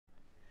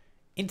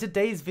In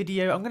today's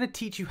video, I'm going to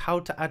teach you how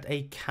to add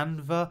a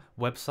Canva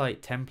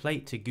website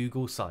template to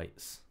Google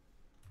Sites.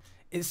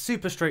 It's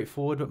super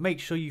straightforward, but make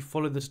sure you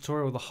follow the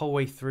tutorial the whole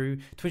way through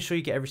to ensure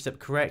you get every step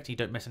correct and you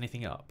don't mess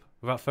anything up.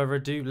 Without further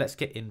ado, let's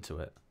get into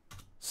it.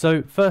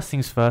 So first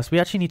things first, we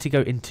actually need to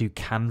go into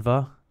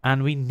Canva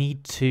and we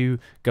need to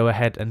go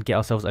ahead and get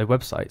ourselves a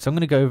website. So I'm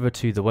going to go over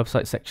to the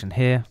website section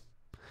here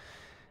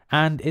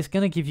and it's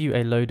going to give you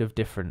a load of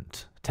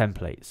different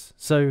templates.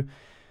 So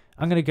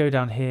I'm going to go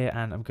down here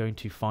and I'm going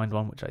to find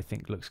one which I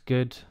think looks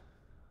good.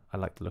 I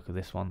like the look of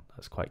this one.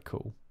 That's quite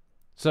cool.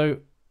 So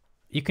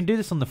you can do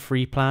this on the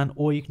free plan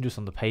or you can do this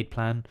on the paid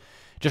plan.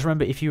 Just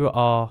remember, if you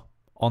are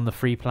on the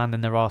free plan, then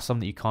there are some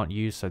that you can't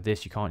use. So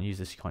this you can't use,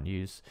 this you can't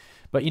use.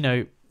 But you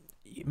know,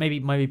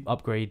 maybe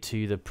upgrade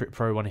to the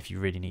pro one if you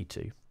really need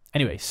to.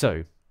 Anyway,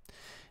 so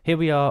here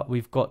we are.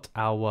 We've got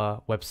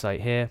our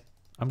website here.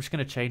 I'm just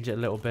going to change it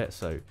a little bit.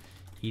 So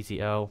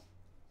EasyL.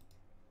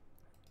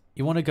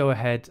 You want to go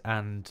ahead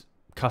and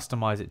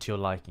customize it to your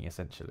liking,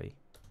 essentially.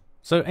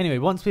 So anyway,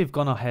 once we've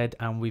gone ahead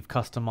and we've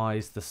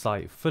customized the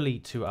site fully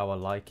to our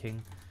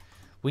liking,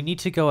 we need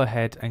to go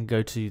ahead and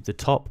go to the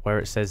top where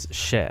it says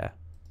share.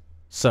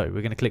 So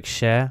we're going to click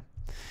share.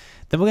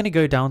 Then we're going to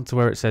go down to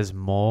where it says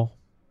more.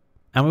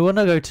 And we want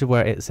to go to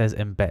where it says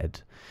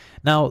embed.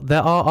 Now,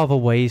 there are other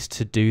ways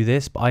to do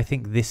this, but I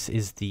think this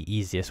is the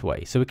easiest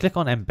way. So we click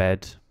on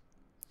embed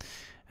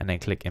and then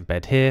click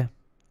embed here.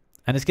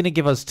 And it's going to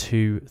give us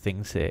two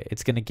things here.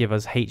 It's going to give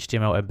us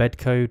HTML embed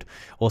code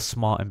or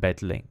smart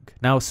embed link.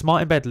 Now,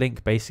 smart embed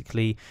link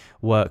basically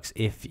works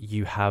if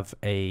you have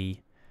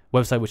a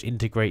website which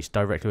integrates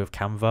directly with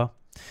Canva.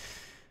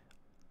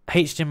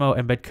 HTML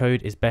embed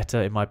code is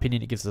better, in my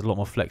opinion. It gives us a lot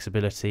more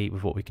flexibility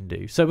with what we can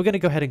do. So we're going to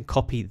go ahead and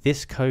copy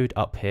this code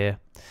up here,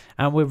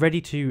 and we're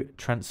ready to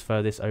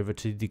transfer this over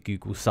to the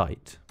Google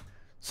site.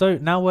 So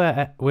now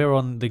we're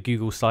on the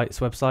Google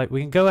Sites website,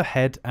 we can go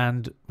ahead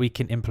and we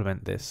can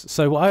implement this.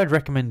 So what I would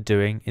recommend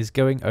doing is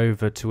going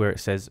over to where it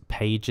says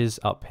pages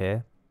up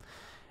here.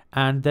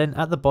 And then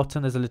at the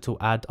bottom, there's a little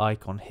add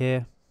icon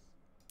here.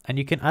 And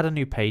you can add a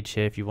new page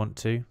here if you want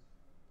to.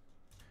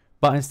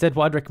 But instead,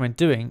 what I'd recommend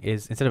doing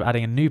is, instead of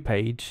adding a new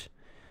page,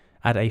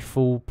 add a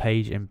full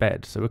page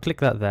embed. So we'll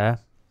click that there.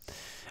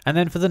 And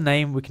then for the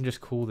name, we can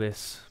just call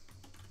this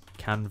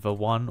Canva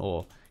 1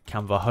 or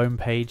Canva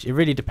homepage. It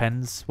really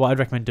depends. What I'd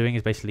recommend doing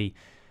is basically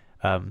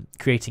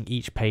creating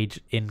each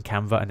page in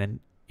Canva and then,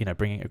 you know,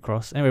 bringing it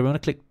across. Anyway, we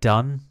want to click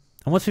done.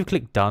 And once we've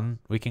clicked done,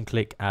 we can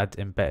click add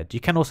embed. You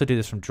can also do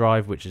this from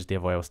Drive, which is the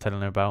other way I was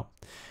telling you about.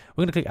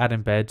 We're going to click add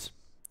embed,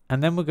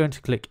 and then we're going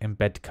to click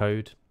embed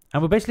code.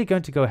 And we're basically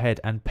going to go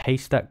ahead and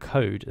paste that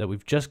code that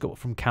we've just got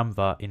from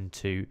Canva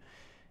into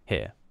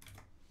here.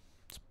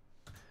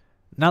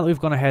 Now that we've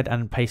gone ahead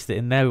and pasted it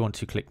in there, we want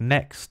to click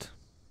next.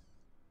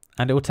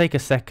 And it will take a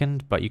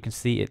second, but you can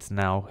see it's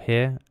now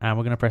here. And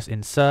we're going to press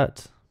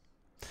insert.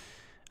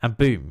 And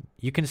boom,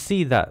 you can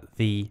see that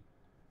the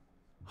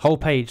whole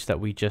page that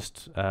we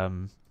just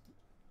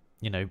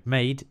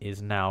made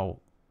is now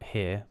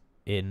here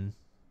in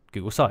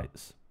Google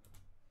Sites.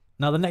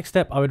 Now the next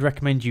step I would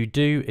recommend you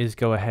do is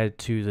go ahead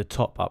to the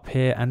top up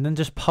here and then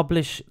just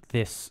publish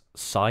this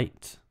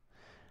site.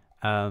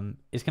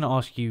 It's going to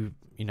ask you,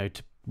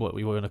 to what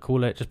we want to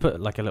call it. Just put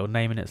like a little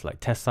name in it, it's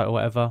like test site or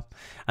whatever.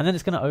 And then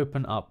it's going to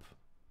open up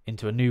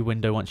into a new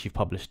window once you've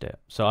published it.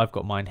 So I've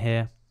got mine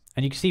here.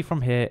 And you can see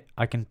from here,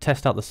 I can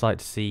test out the site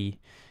to see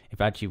if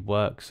it actually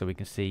works. So we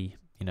can see,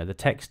 the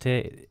text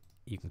here.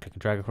 You can click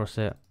and drag across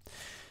it.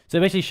 So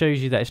it basically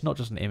shows you that it's not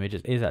just an image,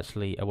 it is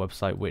actually a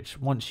website which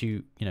once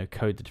you,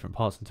 code the different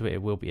parts into it,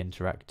 it will be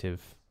interactive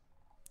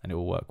and it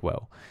will work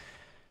well.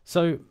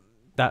 So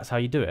that's how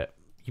you do it.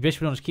 You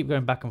basically want to keep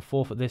going back and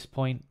forth at this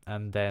point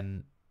and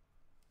then,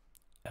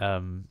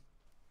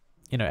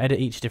 edit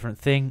each different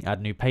thing,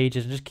 add new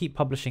pages and just keep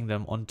publishing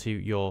them onto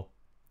your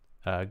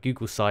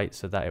Google site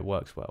so that it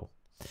works well.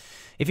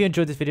 If you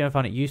enjoyed this video and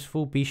found it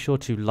useful, be sure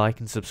to like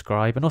and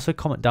subscribe and also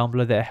comment down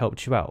below that it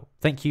helped you out.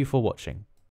 Thank you for watching.